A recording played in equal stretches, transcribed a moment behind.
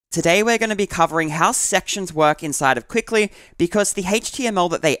Today we're going to be covering how sections work inside of Cwicly because the HTML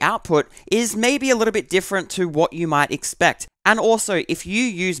that they output is maybe a little bit different to what you might expect. And also, if you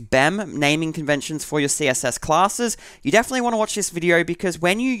use BEM naming conventions for your CSS classes, you definitely want to watch this video because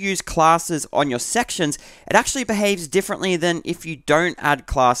when you use classes on your sections, it actually behaves differently than if you don't add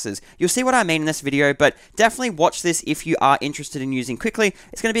classes. You'll see what I mean in this video, but definitely watch this if you are interested in using Cwicly.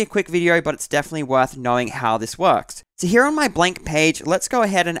 It's going to be a quick video, but it's definitely worth knowing how this works. So here on my blank page, let's go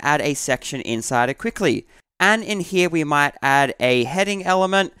ahead and add a section inside of Cwicly. And in here, we might add a heading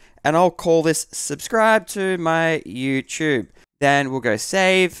element, and I'll call this subscribe to my YouTube. Then we'll go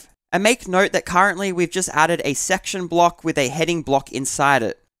save. And make note that currently we've just added a section block with a heading block inside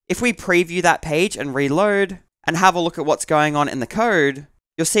it. If we preview that page and reload and have a look at what's going on in the code,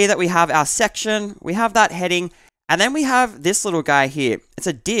 you'll see that we have our section, we have that heading, and then we have this little guy here. It's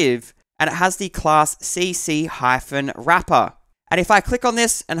a div, and it has the class cc-wrapper. And if I click on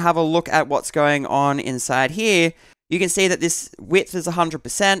this and have a look at what's going on inside here, you can see that this width is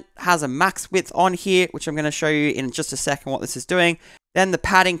 100%, has a max width on here, which I'm going to show you in just a second what this is doing. Then the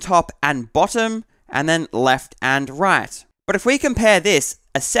padding top and bottom, and then left and right. But if we compare this,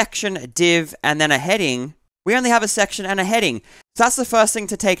 a section, a div, and then a heading, we only have a section and a heading. So that's the first thing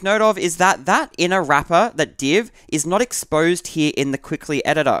to take note of, is that that inner wrapper, that div, is not exposed here in the Cwicly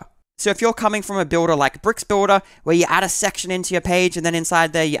editor. So if you're coming from a builder like Bricks Builder, where you add a section into your page, and then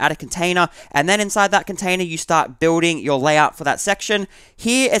inside there you add a container, and then inside that container you start building your layout for that section,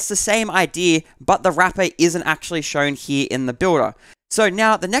 here it's the same idea, but the wrapper isn't actually shown here in the builder. So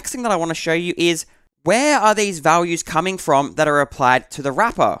now the next thing that I want to show you is, where are these values coming from that are applied to the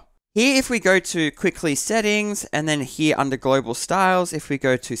wrapper? Here, if we go to Cwicly settings, and then here under global styles, if we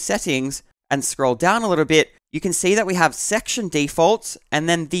go to settings and scroll down a little bit, you can see that we have section defaults, and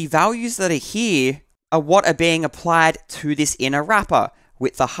then the values that are here are what are being applied to this inner wrapper.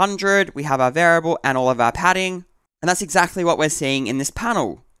 Width 100, we have our variable and all of our padding, and that's exactly what we're seeing in this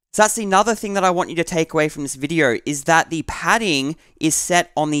panel. So that's another thing that I want you to take away from this video, is that the padding is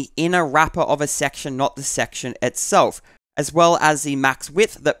set on the inner wrapper of a section, not the section itself, as well as the max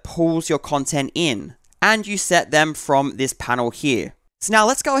width that pulls your content in. And you set them from this panel here. So now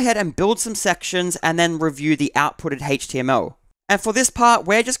let's go ahead and build some sections and then review the outputted HTML. And for this part,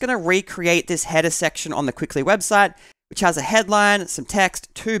 we're just going to recreate this header section on the Cwicly website, which has a headline, some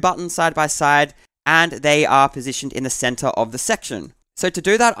text, two buttons side by side, and they are positioned in the center of the section. So to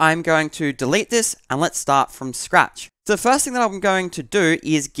do that, I'm going to delete this and let's start from scratch. So the first thing that I'm going to do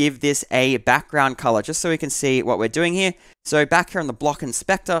is give this a background color, just so we can see what we're doing here. So back here on the block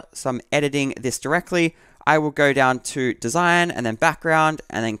inspector, so I'm editing this directly. I will go down to design and then background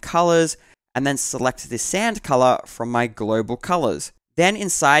and then colors, and then select this sand color from my global colors. Then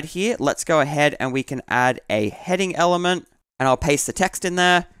inside here, let's go ahead and we can add a heading element, and I'll paste the text in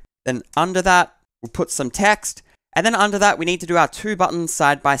there. Then under that, we'll put some text. And then under that, we need to do our two buttons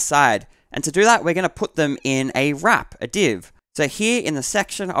side by side. And to do that, we're going to put them in a wrap, a div. So here in the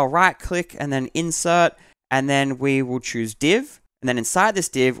section, I'll right click and then insert, and then we will choose div. And then inside this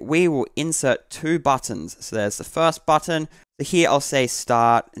div, we will insert two buttons. So there's the first button. So here I'll say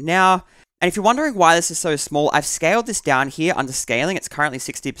start now. And if you're wondering why this is so small, I've scaled this down here under scaling. It's currently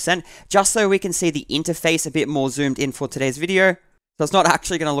 60%, just so we can see the interface a bit more zoomed in for today's video. So it's not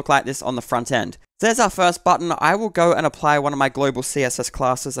actually going to look like this on the front end. So there's our first button. I will go and apply one of my global CSS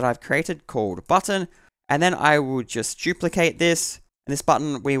classes that I've created called button. And then I will just duplicate this. And this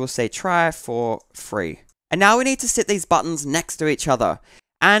button, we will say try for free. And now we need to sit these buttons next to each other.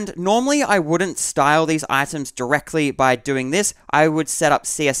 And normally I wouldn't style these items directly by doing this. I would set up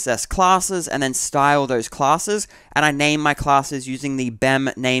CSS classes and then style those classes. And I name my classes using the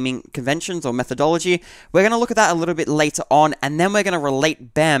BEM naming conventions or methodology. We're going to look at that a little bit later on. And then we're going to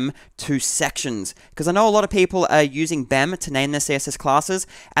relate BEM to sections. Because I know a lot of people are using BEM to name their CSS classes.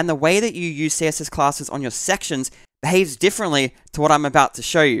 And the way that you use CSS classes on your sections behaves differently to what I'm about to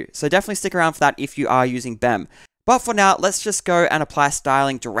show you. So definitely stick around for that if you are using BEM. But for now, let's just go and apply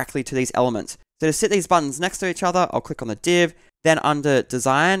styling directly to these elements. So to sit these buttons next to each other, I'll click on the div, then under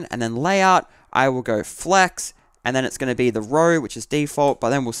design and then layout, I will go flex, and then it's going to be the row, which is default, but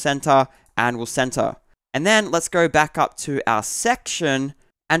then we'll center and we'll center. And then let's go back up to our section,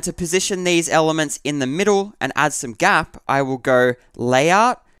 and to position these elements in the middle and add some gap, I will go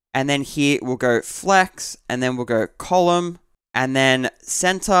layout, and then here we'll go flex, and then we'll go column, and then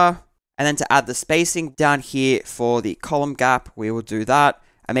center, and then to add the spacing down here for the column gap, we will do that,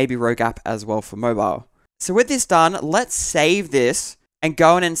 and maybe row gap as well for mobile. So with this done, let's save this and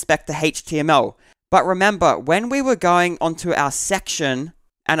go and inspect the HTML. But remember, when we were going onto our section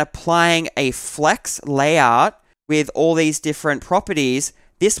and applying a flex layout with all these different properties,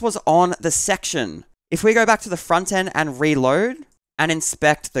 this was on the section. If we go back to the front end and reload and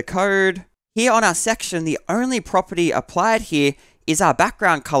inspect the code, here on our section, the only property applied here is our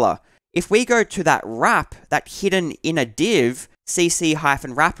background color. If we go to that wrap, that hidden inner div,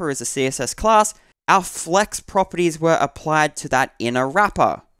 cc-wrapper is a CSS class, our flex properties were applied to that inner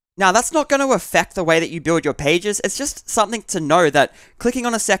wrapper. Now, that's not going to affect the way that you build your pages. It's just something to know that clicking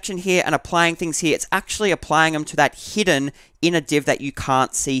on a section here and applying things here, it's actually applying them to that hidden inner div that you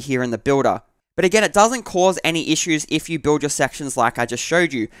can't see here in the builder. But again, it doesn't cause any issues if you build your sections like I just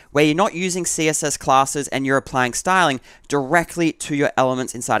showed you, where you're not using CSS classes and you're applying styling directly to your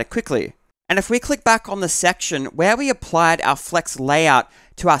elements inside of Cwicly. And if we click back on the section where we applied our flex layout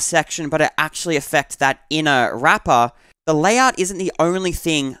to our section, but it actually affects that inner wrapper, the layout isn't the only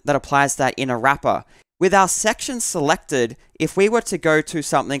thing that applies to that inner wrapper. With our section selected, if we were to go to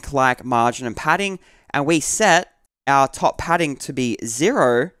something like margin and padding, and we set our top padding to be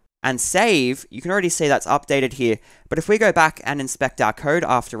 0, and save, you can already see that's updated here. But if we go back and inspect our code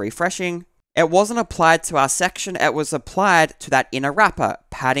after refreshing, it wasn't applied to our section, it was applied to that inner wrapper,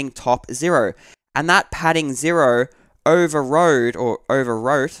 padding top 0. And that padding 0 overrides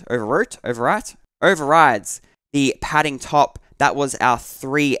the padding top that was our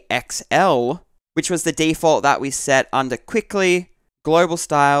 3XL, which was the default that we set under Cwicly, global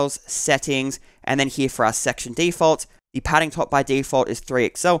styles, settings, and then here for our section default, the padding top by default is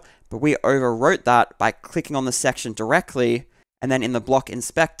 3XL, but we overwrote that by clicking on the section directly, and then in the block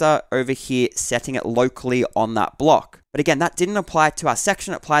inspector over here, setting it locally on that block. But again, that didn't apply to our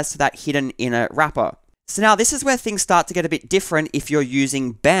section, it applies to that hidden inner wrapper. So now this is where things start to get a bit different if you're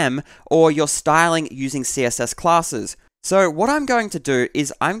using BEM or you're styling using CSS classes. So what I'm going to do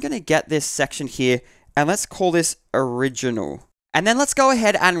is I'm going to get this section here, and let's call this original. And then let's go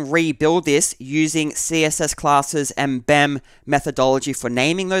ahead and rebuild this using CSS classes and BEM methodology for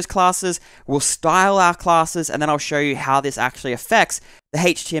naming those classes. We'll style our classes, and then I'll show you how this actually affects the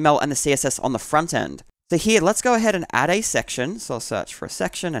HTML and the CSS on the front end. So here, let's go ahead and add a section. So I'll search for a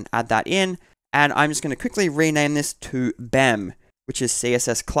section and add that in. And I'm just going to quickly rename this to BEM, which is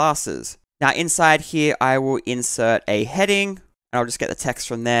CSS classes. Now inside here, I will insert a heading, and I'll just get the text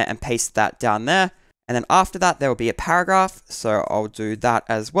from there and paste that down there. And then after that, there will be a paragraph, so I'll do that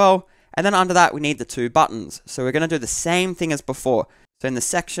as well. And then under that, we need the 2 buttons. So we're going to do the same thing as before. So in the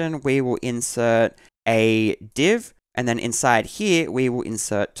section, we will insert a div, and then inside here, we will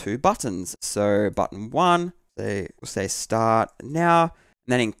insert 2 buttons. So button 1, we'll say start now.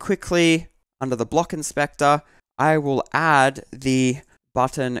 And then in Cwicly, under the block inspector, I will add the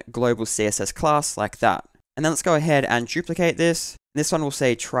button global CSS class like that. And then let's go ahead and duplicate this. This one will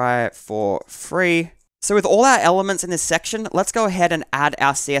say try for free. So with all our elements in this section, let's go ahead and add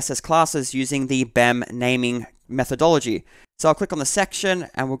our CSS classes using the BEM naming methodology. So I'll click on the section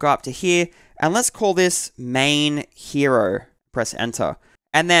and we'll go up to here, and let's call this main hero. Press enter.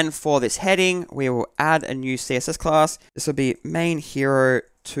 And then for this heading, we will add a new CSS class. This will be main hero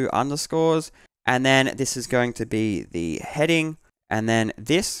 2 underscores. And then this is going to be the heading. And then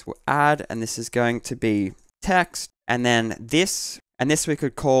this will add, and this is going to be text. And then this we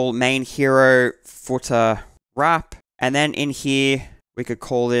could call main hero footer wrap. And then in here, we could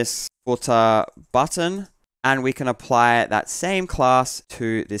call this footer button, and we can apply that same class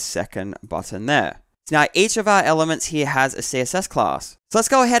to this second button there. So now each of our elements here has a CSS class. So let's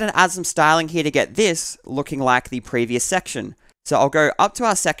go ahead and add some styling here to get this looking like the previous section. So I'll go up to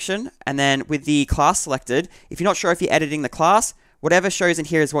our section, and then with the class selected, if you're not sure if you're editing the class, whatever shows in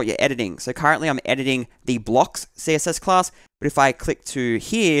here is what you're editing. So currently I'm editing the blocks CSS class, but if I click to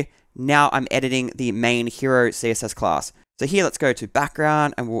here, now I'm editing the main hero CSS class. So here, let's go to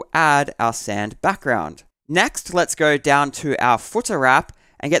background, and we'll add our sand background. Next, let's go down to our footer wrap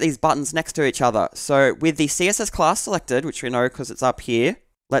and get these buttons next to each other. So with the CSS class selected, which we know because it's up here,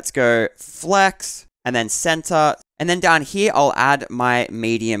 let's go flex and then center. And then down here, I'll add my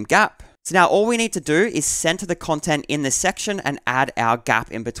medium gap. So now all we need to do is center the content in this section and add our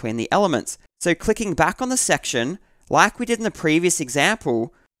gap in between the elements. So clicking back on the section, like we did in the previous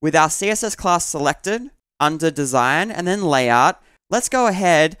example, with our CSS class selected, under design and then layout, let's go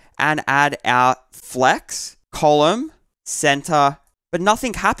ahead and add our flex, column, center, but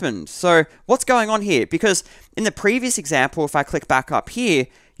nothing happened. So what's going on here? Because in the previous example, if I click back up here,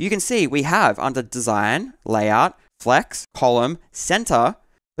 you can see we have under design, layout, flex, column, center,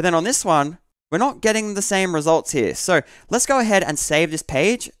 but then on this one, we're not getting the same results here. So let's go ahead and save this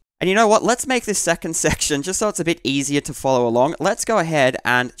page. And you know what? Let's make this second section, just so it's a bit easier to follow along. Let's go ahead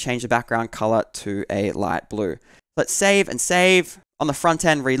and change the background color to a light blue. Let's save and save. On the front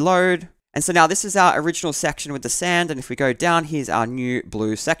end, reload. And so now this is our original section with the sand, and if we go down, here's our new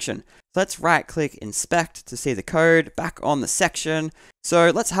blue section. So let's right-click Inspect to see the code back on the section. So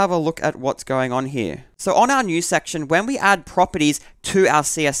let's have a look at what's going on here. So on our new section, when we add properties to our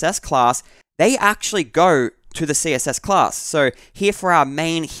CSS class, they actually go to the CSS class. So here for our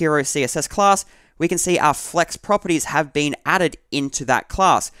main hero CSS class, we can see our flex properties have been added into that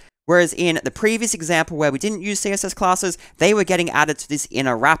class. Whereas in the previous example where we didn't use CSS classes, they were getting added to this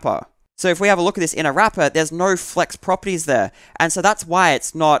inner wrapper. So if we have a look at this inner wrapper, there's no flex properties there. And so that's why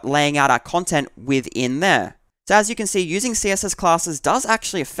it's not laying out our content within there. So as you can see, using CSS classes does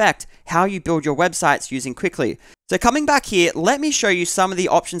actually affect how you build your websites using Cwicly. So coming back here, let me show you some of the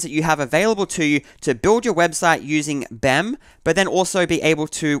options that you have available to you to build your website using BEM, but then also be able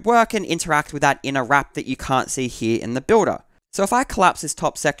to work and interact with that inner wrap that you can't see here in the builder. So if I collapse this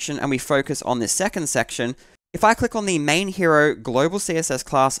top section and we focus on this second section, if I click on the main hero global CSS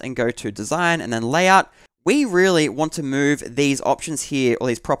class and go to design and then layout, we really want to move these options here, or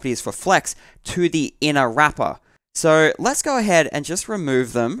these properties for flex, to the inner wrapper. So let's go ahead and just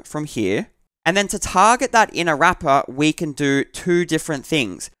remove them from here. And then to target that inner wrapper, we can do two different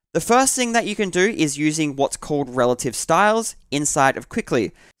things. The first thing that you can do is using what's called relative styles inside of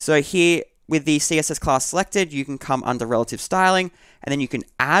Cwicly. So here with the CSS class selected, you can come under relative styling, and then you can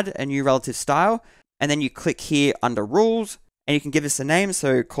add a new relative style. And then you click here under rules, and you can give this a name,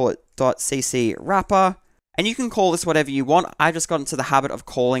 so call it .cc wrapper, and you can call this whatever you want. I just got into the habit of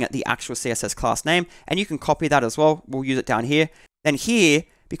calling it the actual CSS class name, and you can copy that as well. We'll use it down here. Then here,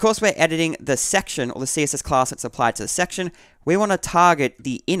 because we're editing the section or the CSS class that's applied to the section, we want to target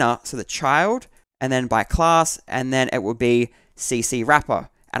the inner, so the child, and then by class, and then it will be CC wrapper.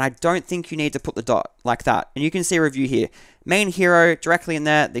 And I don't think you need to put the dot like that. And you can see a review here. Main hero, directly in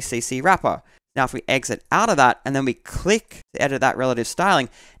there, the CC wrapper. Now, if we exit out of that and then we click to edit that relative styling,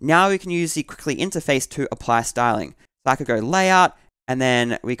 now we can use the Cwicly interface to apply styling. So I could go layout, and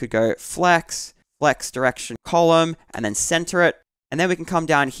then we could go flex, flex direction column, and then center it. And then we can come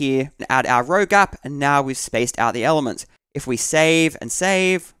down here and add our row gap, and now we've spaced out the elements. If we save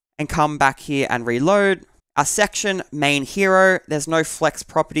and come back here and reload, our section main hero, there's no flex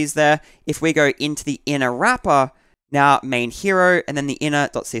properties there. If we go into the inner wrapper, now main hero and then the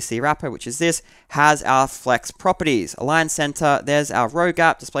inner.cc wrapper, which is this, has our flex properties. Align center, there's our row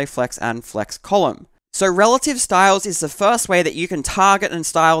gap, display flex, and flex column. So relative styles is the first way that you can target and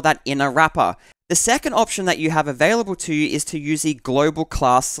style that inner wrapper. The second option that you have available to you is to use the global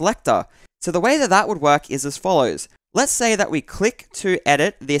class selector. So the way that that would work is as follows. Let's say that we click to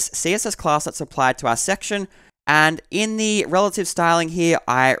edit this CSS class that's applied to our section, and in the relative styling here,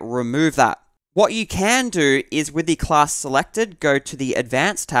 I remove that. What you can do is with the class selected, go to the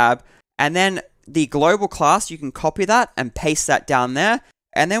Advanced tab, and then the global class, you can copy that and paste that down there.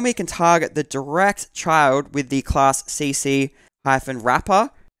 And then we can target the direct child with the class CC-wrapper.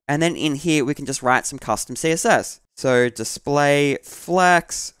 And then in here, we can just write some custom CSS. So display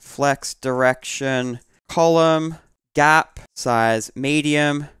flex, flex direction, column, gap, size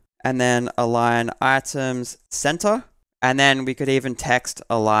medium, and then align items center. And then we could even text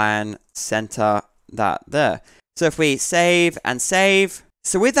align center that there. So if we save and save,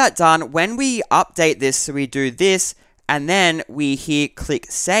 so with that done, when we update this, so we do this, and then we here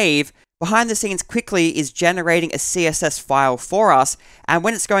click save, behind the scenes Cwicly is generating a CSS file for us. And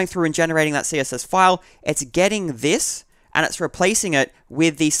when it's going through and generating that CSS file, it's getting this and it's replacing it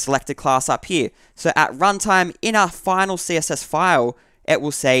with the selected class up here. So at runtime in our final CSS file, it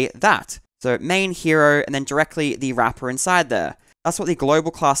will say that. So main hero and then directly the wrapper inside there. That's what the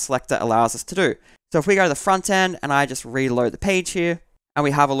global class selector allows us to do. So if we go to the front end and I just reload the page here and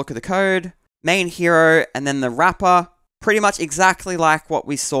we have a look at the code, main hero and then the wrapper, pretty much exactly like what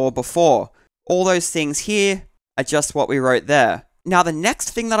we saw before. All those things here are just what we wrote there. Now the next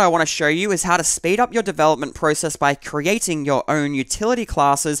thing that I want to show you is how to speed up your development process by creating your own utility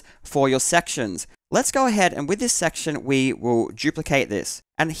classes for your sections. Let's go ahead and with this section, we will duplicate this.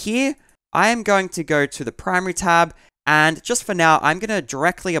 And here, I am going to go to the primary tab, and just for now, I'm going to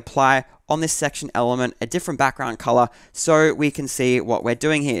directly apply on this section element a different background color so we can see what we're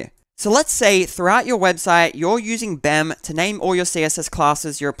doing here. So let's say throughout your website, you're using BEM to name all your CSS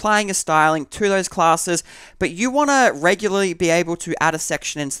classes, you're applying your styling to those classes, but you want to regularly be able to add a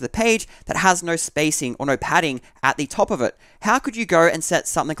section into the page that has no spacing or no padding at the top of it. How could you go and set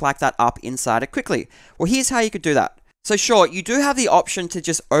something like that up inside of Cwicly? Well, here's how you could do that. So sure, you do have the option to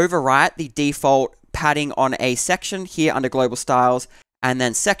just overwrite the default padding on a section here under global styles and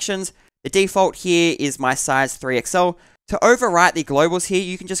then sections. The default here is my size 3XL. To overwrite the globals here,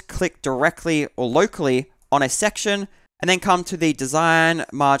 you can just click directly or locally on a section and then come to the design,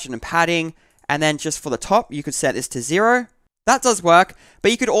 margin, and padding, and then just for the top, you could set this to 0. That does work,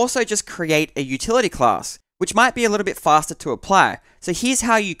 but you could also just create a utility class, which might be a little bit faster to apply. So here's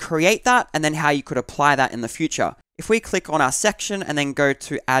how you create that, and then how you could apply that in the future. If we click on our section and then go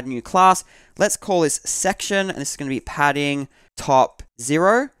to add new class, let's call this section, and this is going to be padding top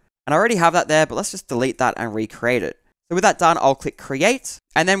 0. And I already have that there, but let's just delete that and recreate it. So with that done, I'll click create.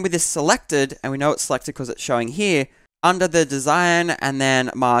 And then with this selected, and we know it's selected because it's showing here, under the design and then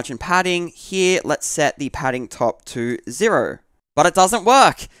margin padding, here, let's set the padding top to 0. But it doesn't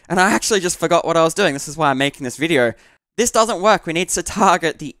work. And I actually just forgot what I was doing. This is why I'm making this video. This doesn't work. We need to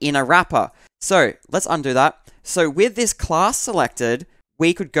target the inner wrapper. So let's undo that. So with this class selected,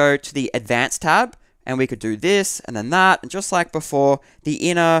 we could go to the advanced tab and we could do this and then that. And just like before, the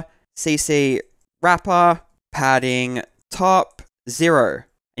inner CC wrapper, padding top 0. And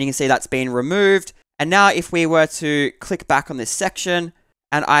you can see that's been removed. And now if we were to click back on this section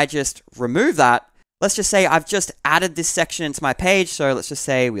and I just remove that, let's just say I've just added this section into my page. So let's just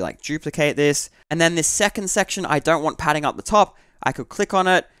say we like duplicate this. And then this second section, I don't want padding up the top. I could click on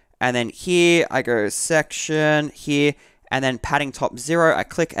it. And then here I go section here and then padding top 0. I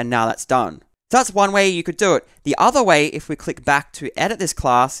click and now that's done. So that's one way you could do it. The other way, if we click back to edit this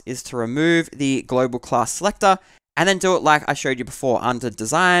class, is to remove the global class selector and then do it like I showed you before under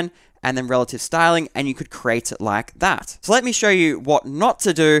design and then relative styling, and you could create it like that. So let me show you what not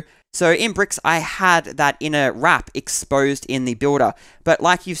to do. So in Bricks, I had that inner wrap exposed in the builder, but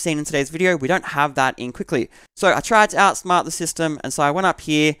like you've seen in today's video, we don't have that in Cwicly. So I tried to outsmart the system, and so I went up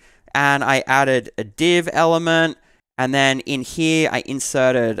here and I added a div element, and then in here, I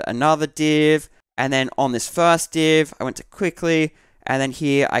inserted another div, and then on this first div, I went to Cwicly, and then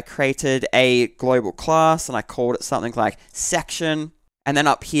here I created a global class, and I called it something like section. And then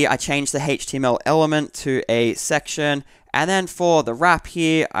up here, I changed the HTML element to a section. And then for the wrap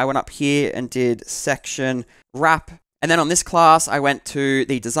here, I went up here and did section wrap. And then on this class, I went to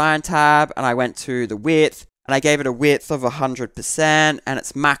the design tab and I went to the width and I gave it a width of 100% and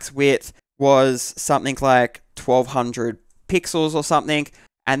its max width was something like 1200 pixels or something.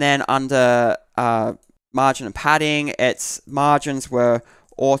 And then under margin and padding, its margins were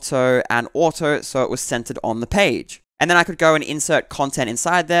auto and auto, so it was centered on the page. And then I could go and insert content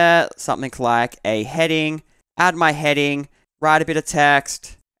inside there, something like a heading, add my heading, write a bit of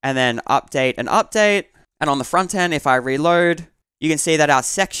text, and then update and update. And on the front end, if I reload, you can see that our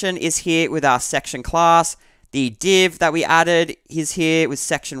section is here with our section class. The div that we added is here with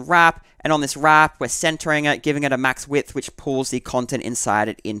section wrap. And on this wrap, we're centering it, giving it a max width, which pulls the content inside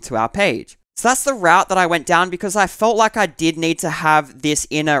it into our page. So that's the route that I went down because I felt like I did need to have this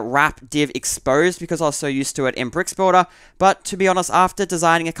inner wrap div exposed because I was so used to it in Bricks Builder. But to be honest, after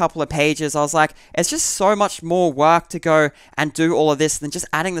designing a couple of pages, I was like, it's just so much more work to go and do all of this than just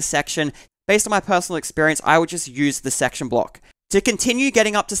adding the section. Based on my personal experience, I would just use the section block. To continue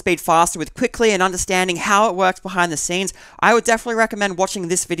getting up to speed faster with Cwicly and understanding how it works behind the scenes, I would definitely recommend watching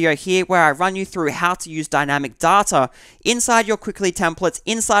this video here where I run you through how to use dynamic data inside your Cwicly templates,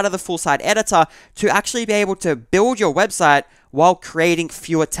 inside of the full site editor to actually be able to build your website while creating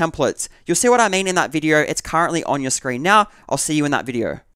fewer templates. You'll see what I mean in that video. It's currently on your screen now. I'll see you in that video.